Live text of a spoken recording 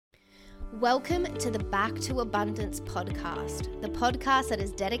Welcome to the Back to Abundance podcast, the podcast that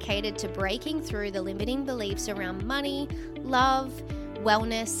is dedicated to breaking through the limiting beliefs around money, love,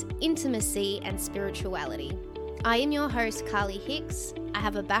 wellness, intimacy, and spirituality. I am your host, Carly Hicks. I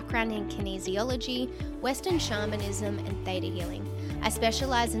have a background in kinesiology, Western shamanism, and theta healing. I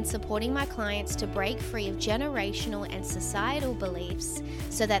specialize in supporting my clients to break free of generational and societal beliefs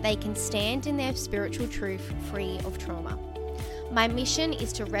so that they can stand in their spiritual truth free of trauma. My mission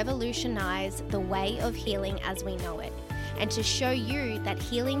is to revolutionize the way of healing as we know it, and to show you that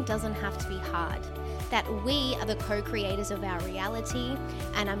healing doesn't have to be hard, that we are the co-creators of our reality,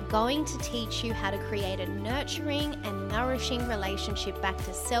 and I'm going to teach you how to create a nurturing and nourishing relationship back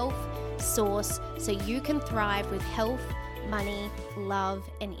to self, source, so you can thrive with health, money, love,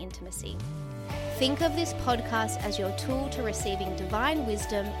 and intimacy. Think of this podcast as your tool to receiving divine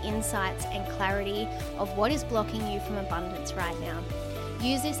wisdom, insights, and clarity of what is blocking you from abundance right now.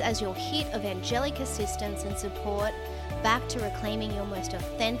 Use this as your hit of angelic assistance and support back to reclaiming your most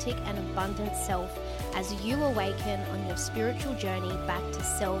authentic and abundant self as you awaken on your spiritual journey back to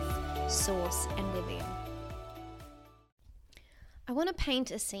self, source, and within. I want to paint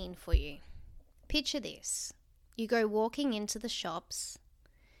a scene for you. Picture this. You go walking into the shops.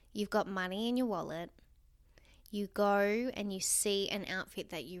 You've got money in your wallet. You go and you see an outfit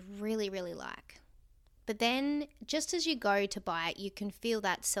that you really, really like. But then just as you go to buy it, you can feel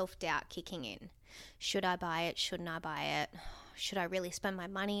that self-doubt kicking in. Should I buy it? Shouldn't I buy it? Should I really spend my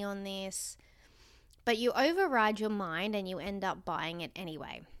money on this? But you override your mind and you end up buying it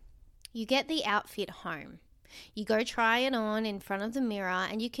anyway. You get the outfit home. You go try it on in front of the mirror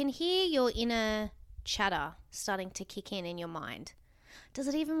and you can hear your inner chatter starting to kick in your mind. Does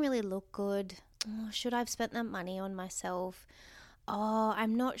it even really look good? Oh, should I have spent that money on myself? Oh,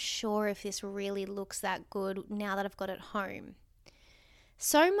 I'm not sure if this really looks that good now that I've got it home.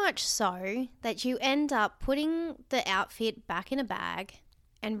 So much so that you end up putting the outfit back in a bag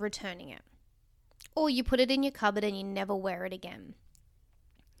and returning it. Or you put it in your cupboard and you never wear it again.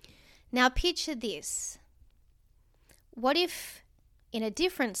 Now picture this. What if in a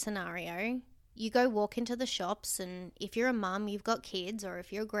different scenario, you go walk into the shops, and if you're a mum, you've got kids, or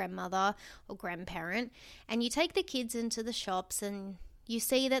if you're a grandmother or grandparent, and you take the kids into the shops and you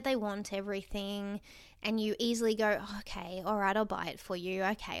see that they want everything, and you easily go, okay, all right, I'll buy it for you.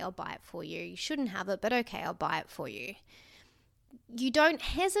 Okay, I'll buy it for you. You shouldn't have it, but okay, I'll buy it for you. You don't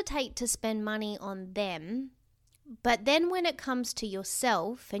hesitate to spend money on them, but then when it comes to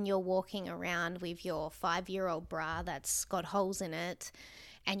yourself and you're walking around with your 5-year-old bra that's got holes in it,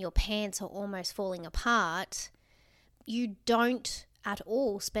 and your pants are almost falling apart, you don't at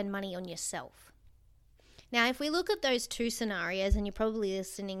all spend money on yourself. Now, if we look at those two scenarios, and you're probably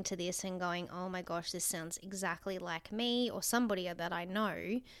listening to this and going, oh my gosh, this sounds exactly like me or somebody that I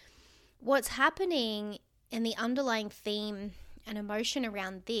know, what's happening and the underlying theme and emotion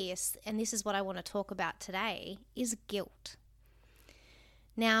around this, and this is what I want to talk about today, is guilt.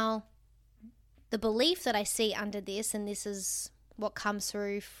 Now, the belief that I see under this, and this is what comes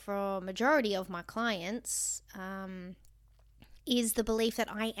through for majority of my clients, is the belief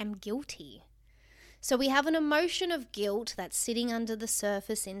that I am guilty. So we have an emotion of guilt that's sitting under the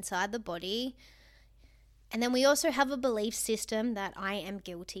surface inside the body. And then we also have a belief system that I am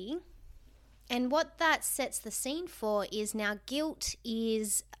guilty. And what that sets the scene for is now guilt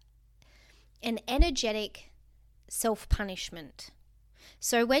is an energetic self-punishment.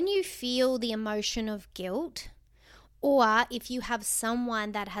 So when you feel the emotion of guilt, or if you have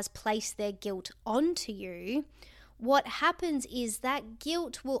someone that has placed their guilt onto you, what happens is that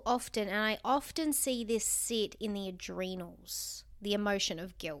guilt will often, and I often see this sit in the adrenals, the emotion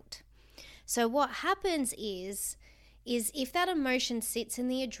of guilt. So what happens is if that emotion sits in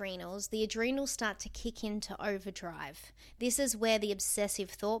the adrenals start to kick into overdrive. This is where the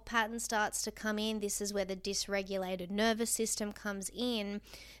obsessive thought pattern starts to come in. This is where the dysregulated nervous system comes in.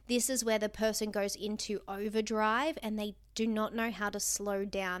 This is where the person goes into overdrive and they do not know how to slow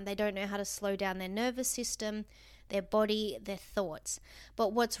down. They don't know how to slow down their nervous system, their body, their thoughts.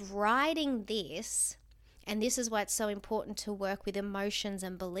 But what's riding this, and this is why it's so important to work with emotions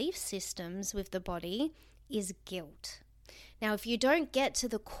and belief systems with the body, is guilt. Now, if you don't get to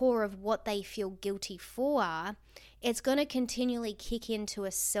the core of what they feel guilty for, it's going to continually kick into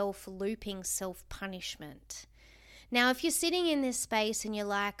a self-looping self-punishment. Now, if you're sitting in this space and you're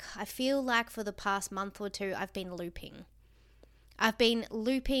like, I feel like for the past month or two, I've been looping. I've been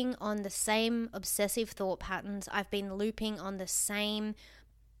looping on the same obsessive thought patterns. I've been looping on the same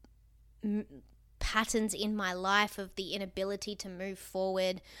patterns in my life of the inability to move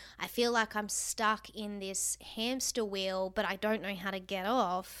forward. I feel like I'm stuck in this hamster wheel, but I don't know how to get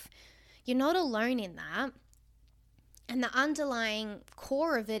off. You're not alone in that. And the underlying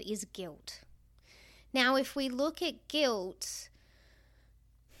core of it is guilt. Now, if we look at guilt,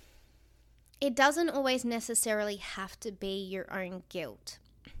 it doesn't always necessarily have to be your own guilt.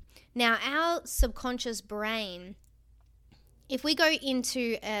 Now, our subconscious brain, if we go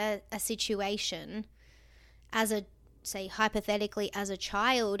into a situation as a, say, hypothetically as a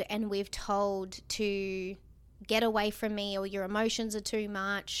child, and we've told to get away from me, or your emotions are too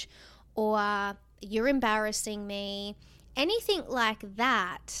much, or you're embarrassing me, anything like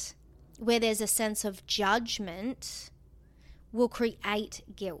that, where there's a sense of judgment, will create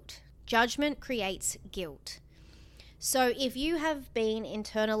guilt. Judgment creates guilt. So if you have been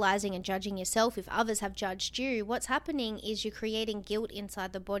internalizing and judging yourself, if others have judged you, what's happening is you're creating guilt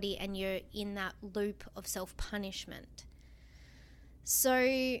inside the body, and you're in that loop of self-punishment.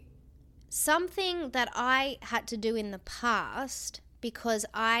 So something that I had to do in the past, because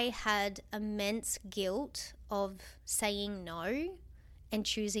I had immense guilt of saying no and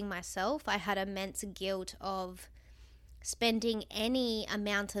choosing myself. I had immense guilt of spending any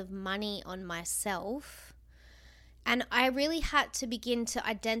amount of money on myself. And I really had to begin to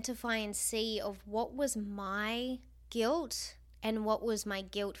identify and see of what was my guilt and what was my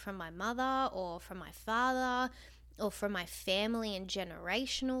guilt from my mother or from my father or from my family and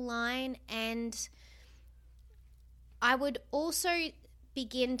generational line. And I would also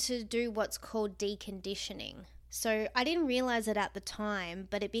begin to do what's called deconditioning. So I didn't realize it at the time,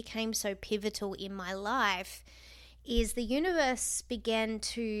 but it became so pivotal in my life, is the universe began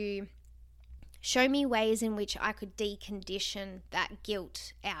to show me ways in which I could decondition that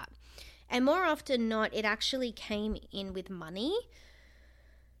guilt out. And more often not, it actually came in with money.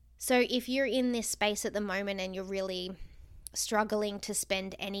 So if you're in this space at the moment and you're really struggling to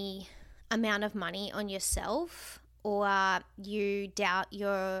spend any amount of money on yourself, or you doubt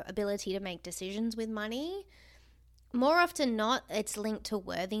your ability to make decisions with money, more often not, it's linked to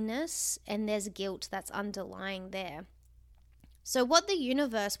worthiness, and there's guilt that's underlying there. So what the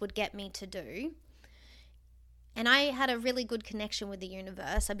universe would get me to do, and I had a really good connection with the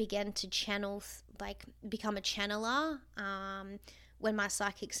universe. I began to channel, become a channeler when my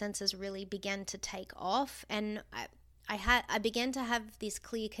psychic senses really began to take off, and I began to have this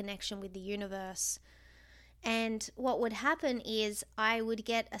clear connection with the universe. And what would happen is I would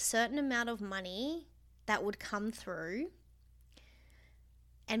get a certain amount of money that would come through,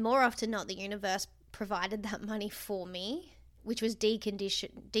 and more often not, the universe provided that money for me, which was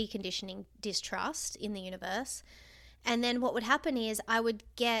deconditioning distrust in the universe. And then what would happen is I would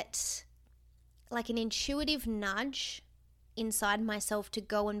get like an intuitive nudge inside myself to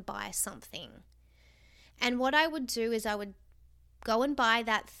go and buy something. And what I would do is I would go and buy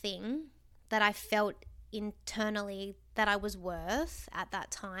that thing that I felt internally that I was worth at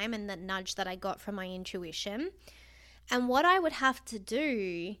that time, and the nudge that I got from my intuition. And what I would have to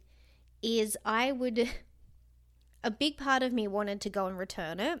do is a big part of me wanted to go and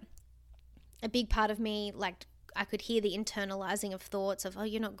return it. A big part of me, I could hear the internalizing of thoughts of, oh,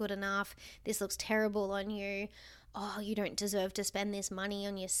 you're not good enough. This looks terrible on you. Oh, you don't deserve to spend this money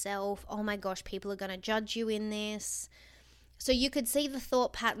on yourself. Oh my gosh, people are going to judge you in this. So you could see the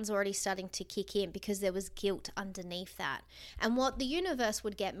thought patterns already starting to kick in because there was guilt underneath that. And what the universe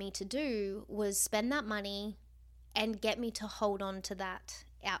would get me to do was spend that money and get me to hold on to that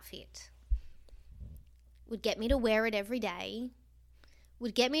outfit. Would get me to wear it every day.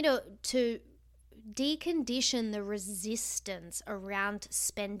 Would get me to decondition the resistance around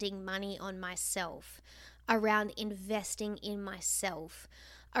spending money on myself, around investing in myself,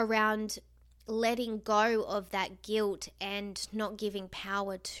 around letting go of that guilt and not giving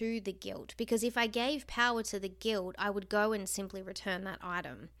power to the guilt. Because if I gave power to the guilt, I would go and simply return that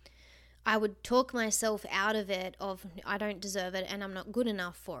item. I would talk myself out of it, of I don't deserve it and I'm not good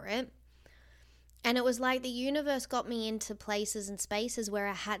enough for it. And it was like the universe got me into places and spaces where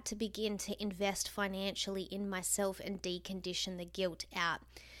I had to begin to invest financially in myself and decondition the guilt out.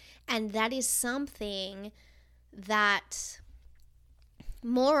 And that is something that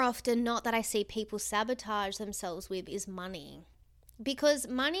more often not that I see people sabotage themselves with is money. Because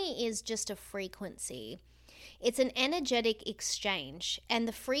money is just a frequency. It's an energetic exchange, and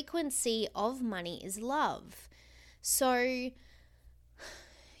the frequency of money is love. So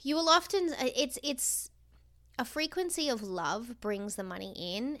you will often, it's a frequency of love brings the money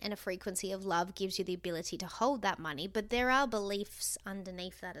in, and a frequency of love gives you the ability to hold that money, but there are beliefs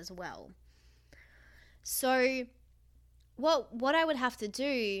underneath that as well. So what I would have to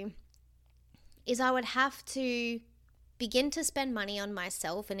do is I would have to begin to spend money on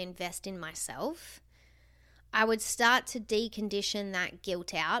myself and invest in myself. I would start to decondition that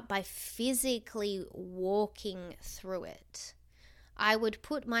guilt out by physically walking through it. I would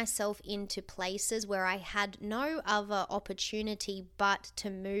put myself into places where I had no other opportunity but to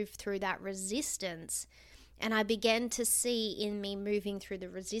move through that resistance. And I began to see in me moving through the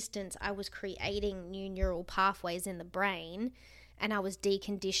resistance, I was creating new neural pathways in the brain, and I was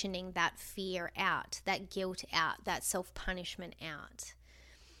deconditioning that fear out, that guilt out, that self-punishment out.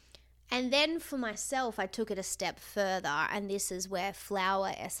 And then for myself, I took it a step further, and this is where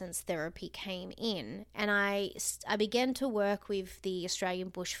flower essence therapy came in. And I began to work with the Australian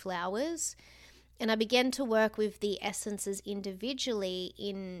bush flowers, and I began to work with the essences individually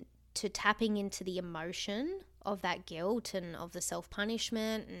into tapping into the emotion of that guilt and of the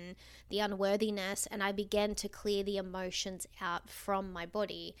self-punishment and the unworthiness. And I began to clear the emotions out from my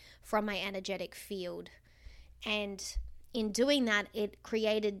body, from my energetic field. And in doing that, it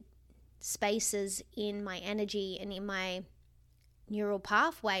created spaces in my energy and in my neural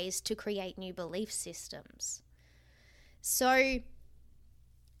pathways to create new belief systems. So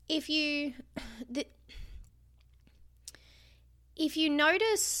if you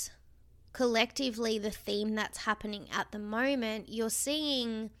notice collectively the theme that's happening at the moment, you're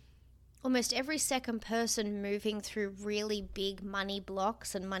seeing almost every second person moving through really big money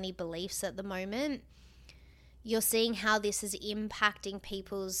blocks and money beliefs at the moment. You're seeing how this is impacting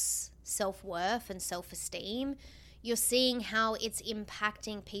people's self-worth and self-esteem. You're seeing how it's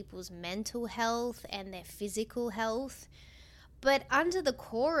impacting people's mental health and their physical health. But under the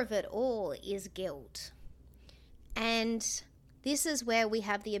core of it all is guilt. And this is where we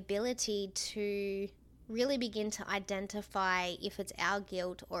have the ability to really begin to identify if it's our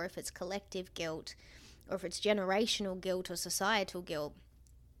guilt or if it's collective guilt or if it's generational guilt or societal guilt.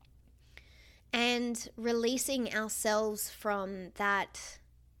 And releasing ourselves from that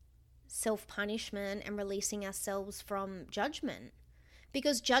self-punishment and releasing ourselves from judgment,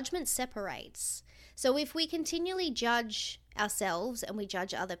 because judgment separates. So if we continually judge ourselves and we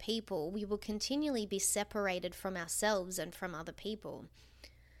judge other people, we will continually be separated from ourselves and from other people.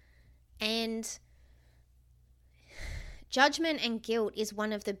 And judgment and guilt is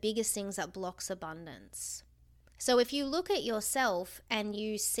one of the biggest things that blocks abundance. So if you look at yourself and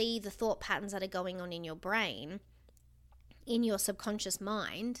you see the thought patterns that are going on in your brain, in your subconscious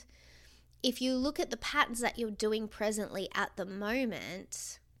mind, if you look at the patterns that you're doing presently at the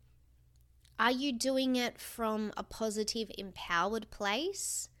moment, are you doing it from a positive, empowered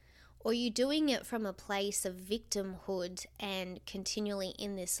place? Or are you doing it from a place of victimhood and continually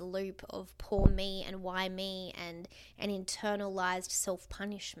in this loop of poor me and why me and an internalized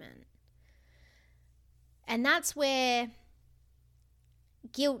self-punishment? And that's where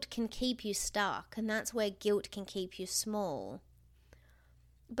guilt can keep you stuck, and that's where guilt can keep you small.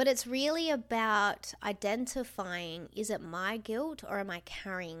 But it's really about identifying, is it my guilt or am I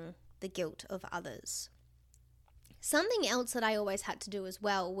carrying the guilt of others? Something else that I always had to do as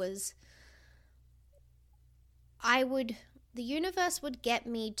well was the universe would get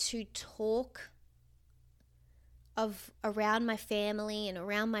me to talk of around my family and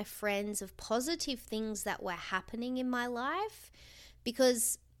around my friends of positive things that were happening in my life,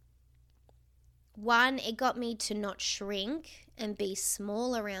 because one, it got me to not shrink and be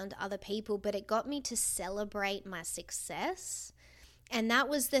small around other people, but it got me to celebrate my success. And that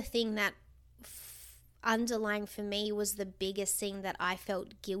was the thing that underlying for me was the biggest thing that I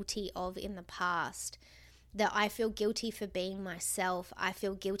felt guilty of in the past. That I feel guilty for being myself. I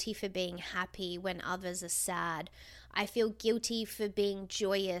feel guilty for being happy when others are sad. I feel guilty for being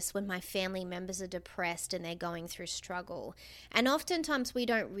joyous when my family members are depressed and they're going through struggle. And oftentimes we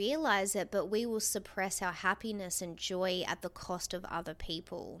don't realize it, but we will suppress our happiness and joy at the cost of other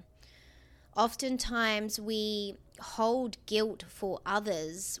people. Oftentimes we hold guilt for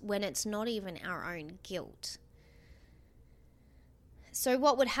others when it's not even our own guilt. So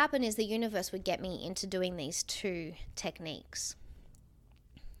what would happen is the universe would get me into doing these two techniques.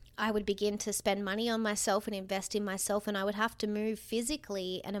 I would begin to spend money on myself and invest in myself, and I would have to move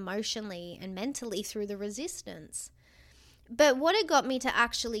physically and emotionally and mentally through the resistance. But what it got me to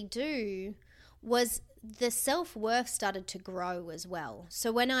actually do was the self-worth started to grow as well.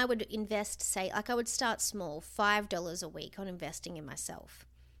 So when I would invest, say, like I would start small, $5 a week on investing in myself.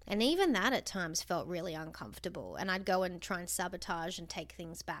 And even that at times felt really uncomfortable. And I'd go and try and sabotage and take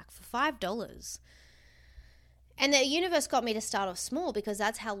things back for $5. And the universe got me to start off small because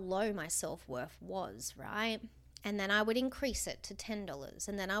that's how low my self-worth was, right? And then I would increase it to $10.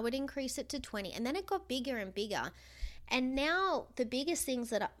 And then I would increase it to $20. And then it got bigger and bigger. And now the biggest things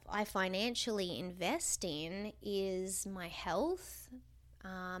that I financially invest in is my health,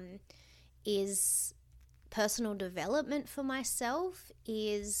 is personal development for myself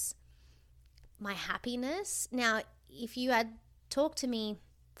is my happiness. Now, if you had talked to me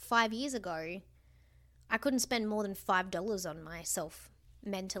 5 years ago, I couldn't spend more than $5 on myself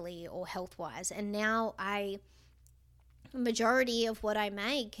mentally or health-wise. And now majority of what I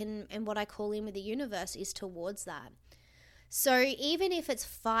make and what I call in with the universe is towards that. So even if it's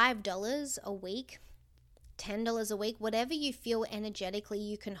 $5 a week, $10 a week, whatever you feel energetically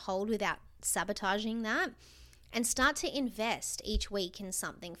you can hold without sabotaging that, and start to invest each week in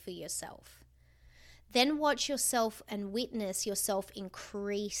something for yourself. Then watch yourself and witness yourself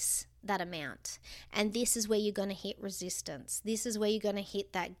increase that amount. And this is where you're going to hit resistance. This is where you're going to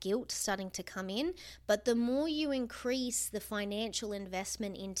hit that guilt starting to come in. But the more you increase the financial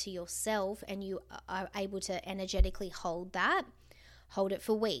investment into yourself and you are able to energetically hold that, hold it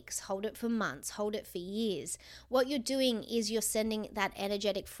for weeks, hold it for months, hold it for years. What you're doing is you're sending that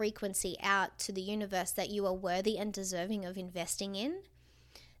energetic frequency out to the universe that you are worthy and deserving of investing in.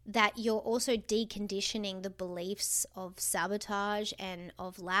 That you're also deconditioning the beliefs of sabotage and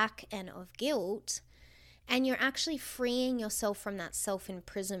of lack and of guilt, and you're actually freeing yourself from that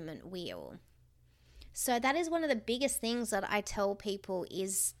self-imprisonment wheel. So that is one of the biggest things that I tell people,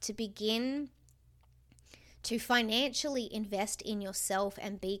 is to begin to financially invest in yourself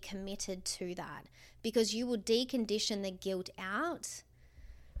and be committed to that, because you will decondition the guilt out.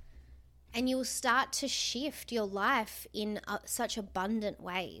 And you will start to shift your life in such abundant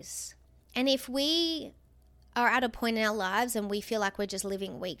ways. And if we are at a point in our lives and we feel like we're just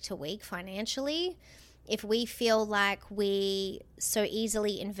living week to week financially, if we feel like we so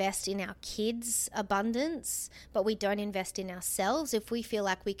easily invest in our kids' abundance, but we don't invest in ourselves, if we feel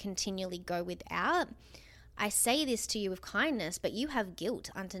like we continually go without, I say this to you with kindness, but you have guilt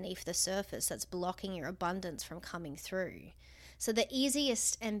underneath the surface that's blocking your abundance from coming through. So the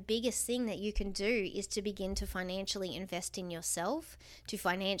easiest and biggest thing that you can do is to begin to financially invest in yourself, to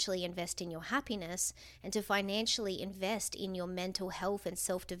financially invest in your happiness, and to financially invest in your mental health and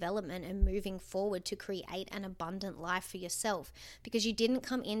self-development and moving forward to create an abundant life for yourself. Because you didn't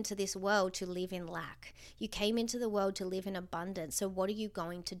come into this world to live in lack. You came into the world to live in abundance. So what are you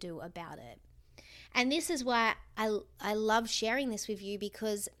going to do about it? And this is why I love sharing this with you,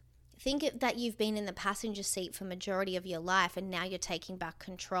 because think that you've been in the passenger seat for majority of your life, and now you're taking back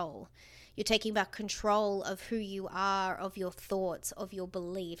control. You're taking back control of who you are, of your thoughts, of your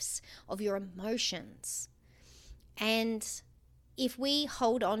beliefs, of your emotions. And if we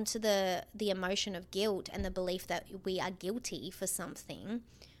hold on to the emotion of guilt and the belief that we are guilty for something,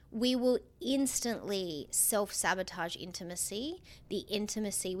 we will instantly self-sabotage intimacy, the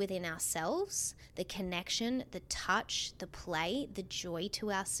intimacy within ourselves, the connection, the touch, the play, the joy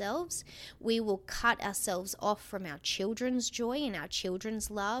to ourselves. We will cut ourselves off from our children's joy and our children's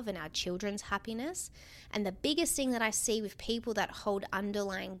love and our children's happiness. And the biggest thing that I see with people that hold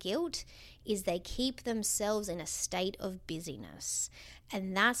underlying guilt is they keep themselves in a state of busyness.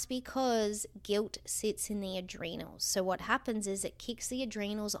 And that's because guilt sits in the adrenals. So what happens is it kicks the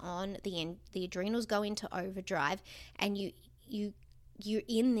adrenals on, the adrenals go into overdrive, and you're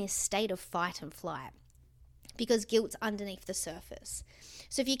in this state of fight and flight because guilt's underneath the surface.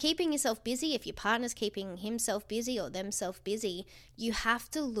 So if you're keeping yourself busy, if your partner's keeping himself busy or themselves busy, you have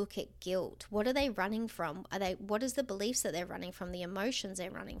to look at guilt. What are they running from? What is the beliefs that they're running from, the emotions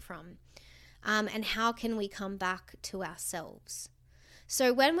they're running from? And how can we come back to ourselves?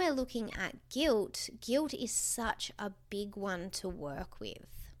 So when we're looking at guilt is such a big one to work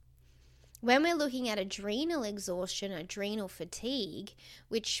with. When we're looking at adrenal exhaustion, adrenal fatigue,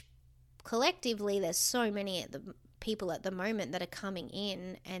 which collectively there's so many people at the moment that are coming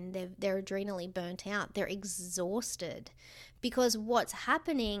in and they're adrenally burnt out. They're exhausted because what's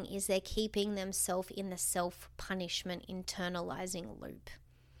happening is they're keeping themselves in the self-punishment internalizing loop.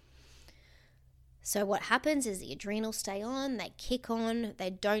 So what happens is the adrenals stay on, they kick on, they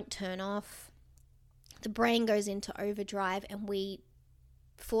don't turn off. The brain goes into overdrive and we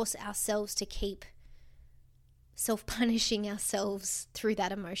force ourselves to keep self-punishing ourselves through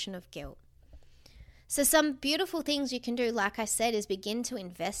that emotion of guilt. So some beautiful things you can do, like I said, is begin to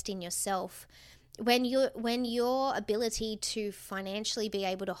invest in yourself. When your ability to financially be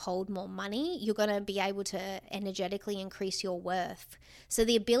able to hold more money, you're going to be able to energetically increase your worth. So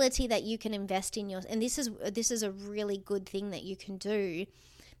the ability that you can invest in and this is a really good thing that you can do,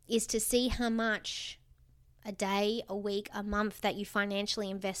 is to see how much a day, a week, a month that you financially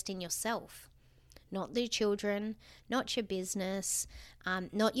invest in yourself. Not your children, not your business,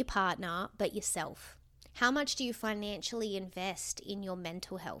 not your partner, but yourself. How much do you financially invest in your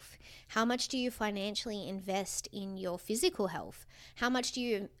mental health? How much do you financially invest in your physical health? How much do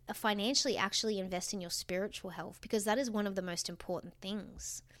you financially actually invest in your spiritual health? Because that is one of the most important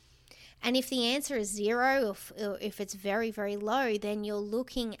things. And if the answer is zero, or if it's very, very low, then you're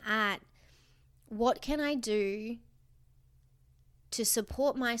looking at, what can I do to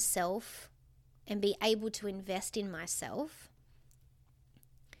support myself and be able to invest in myself,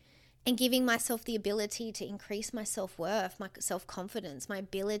 and giving myself the ability to increase my self-worth, my self-confidence, my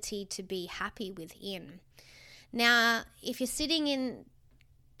ability to be happy within. Now, if you're sitting in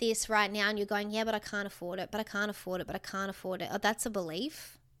this right now and you're going, yeah, but I can't afford it, but I can't afford it, but I can't afford it. Oh, that's a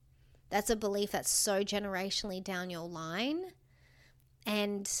belief. That's a belief that's so generationally down your line.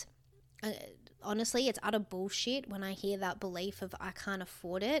 And honestly, it's utter bullshit when I hear that belief of I can't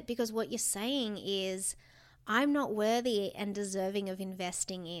afford it, because what you're saying is, I'm not worthy and deserving of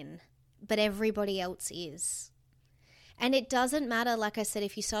investing in, but everybody else is. And it doesn't matter, like I said,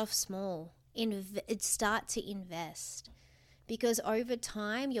 if you start off small, start to invest. Because over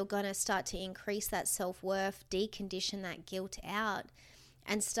time, you're going to start to increase that self-worth, decondition that guilt out,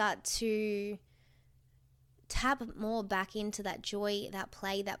 and start to tap more back into that joy, that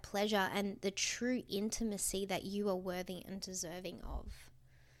play, that pleasure, and the true intimacy that you are worthy and deserving of.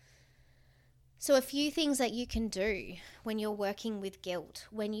 So a few things that you can do when you're working with guilt,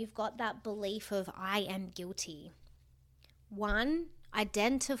 when you've got that belief of I am guilty. One,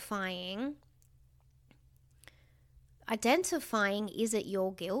 identifying, is it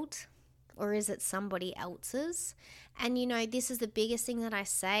your guilt or is it somebody else's? And this is the biggest thing that I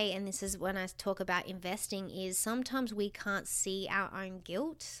say, and this is when I talk about investing, is sometimes we can't see our own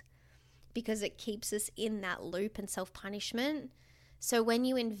guilt because it keeps us in that loop and self-punishment. So when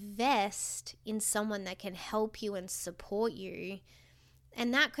you invest in someone that can help you and support you,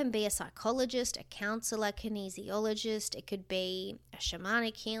 and that can be a psychologist, a counselor, kinesiologist, it could be a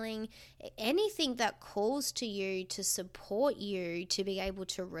shamanic healing, anything that calls to you to support you to be able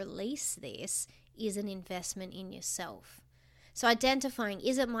to release this is an investment in yourself. So identifying,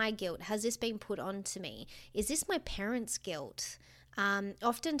 is it my guilt? Has this been put onto me? Is this my parents' guilt?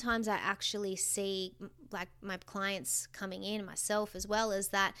 Oftentimes I actually see, like, my clients coming in, myself as well, is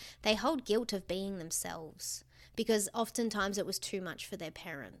that they hold guilt of being themselves because oftentimes it was too much for their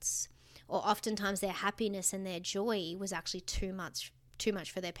parents, or oftentimes their happiness and their joy was actually too much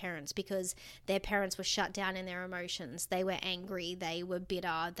for their parents because their parents were shut down in their emotions. They were angry, they were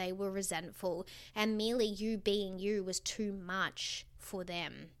bitter, they were resentful, and merely you being you was too much for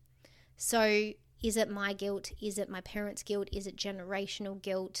them. So is it my guilt? Is it my parents' guilt? Is it generational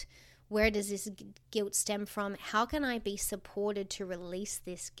guilt? Where does this guilt stem from? How can I be supported to release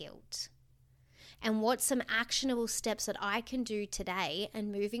this guilt? And what's some actionable steps that I can do today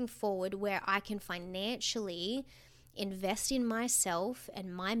and moving forward where I can financially invest in myself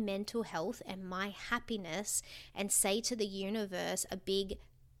and my mental health and my happiness and say to the universe a big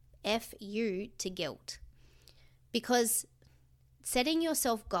F you to guilt? Because setting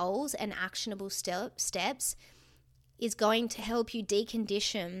yourself goals and actionable steps is going to help you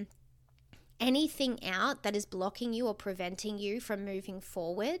decondition anything out that is blocking you or preventing you from moving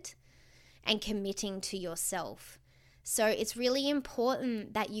forward and committing to yourself. So it's really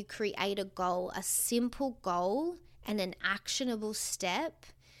important that you create a goal, a simple goal and an actionable step.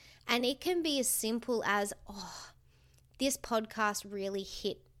 And it can be as simple as, this podcast really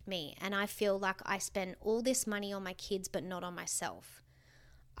hit me and I feel like I spend all this money on my kids but not on myself.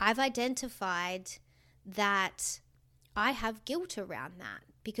 I've identified that I have guilt around that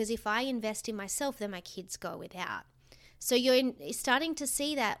because if I invest in myself, then my kids go without. So you're starting to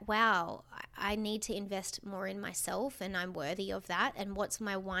see that, wow, I need to invest more in myself and I'm worthy of that. And what's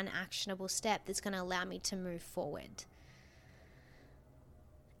my one actionable step that's going to allow me to move forward?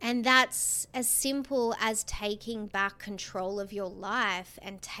 And that's as simple as taking back control of your life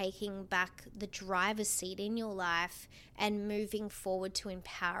and taking back the driver's seat in your life and moving forward to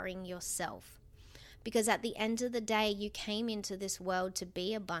empowering yourself. Because at the end of the day, you came into this world to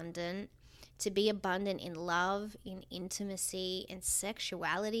be abundant in love, in intimacy, in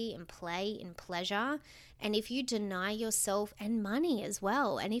sexuality, in play, in pleasure. And if you deny yourself, and money as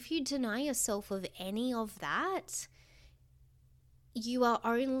well, and if you deny yourself of any of that, you are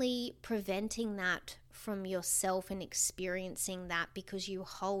only preventing that from yourself and experiencing that because you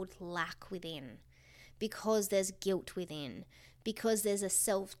hold lack within, because there's guilt within, because there's a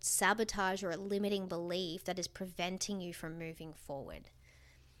self-sabotage or a limiting belief that is preventing you from moving forward.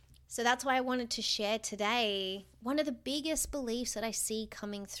 So that's why I wanted to share today one of the biggest beliefs that I see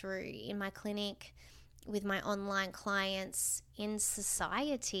coming through in my clinic, with my online clients, in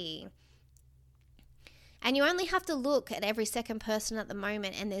society. And you only have to look at every second person at the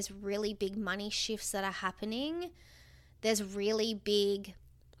moment, and there's really big money shifts that are happening. There's really big,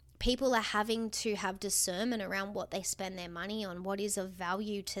 people are having to have discernment around what they spend their money on, what is of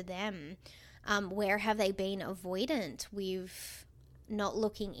value to them. Where have they been avoidant with not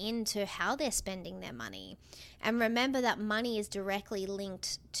looking into how they're spending their money? And remember that money is directly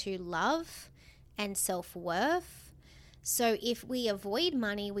linked to love and self-worth. So if we avoid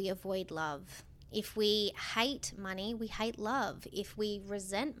money, we avoid love. If we hate money, we hate love. If we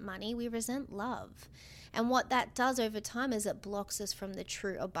resent money, we resent love. And what that does over time is it blocks us from the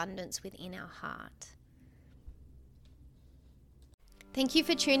true abundance within our heart. Thank you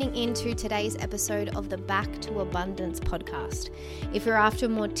for tuning in to today's episode of the Back to Abundance podcast. If you're after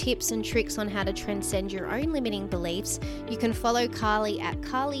more tips and tricks on how to transcend your own limiting beliefs, you can follow Carly at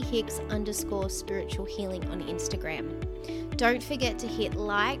carlyhicks_spiritual healing on Instagram. Don't forget to hit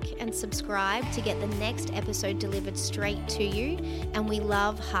like and subscribe to get the next episode delivered straight to you, and we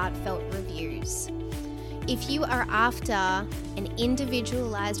love heartfelt reviews. If you are after an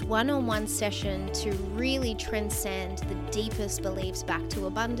individualized one-on-one session to really transcend the deepest beliefs back to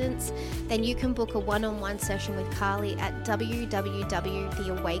abundance, then you can book a one-on-one session with Carly at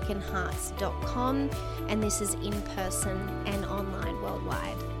www.theawakenhearts.com, and this is in person and online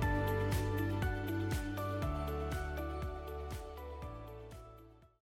worldwide.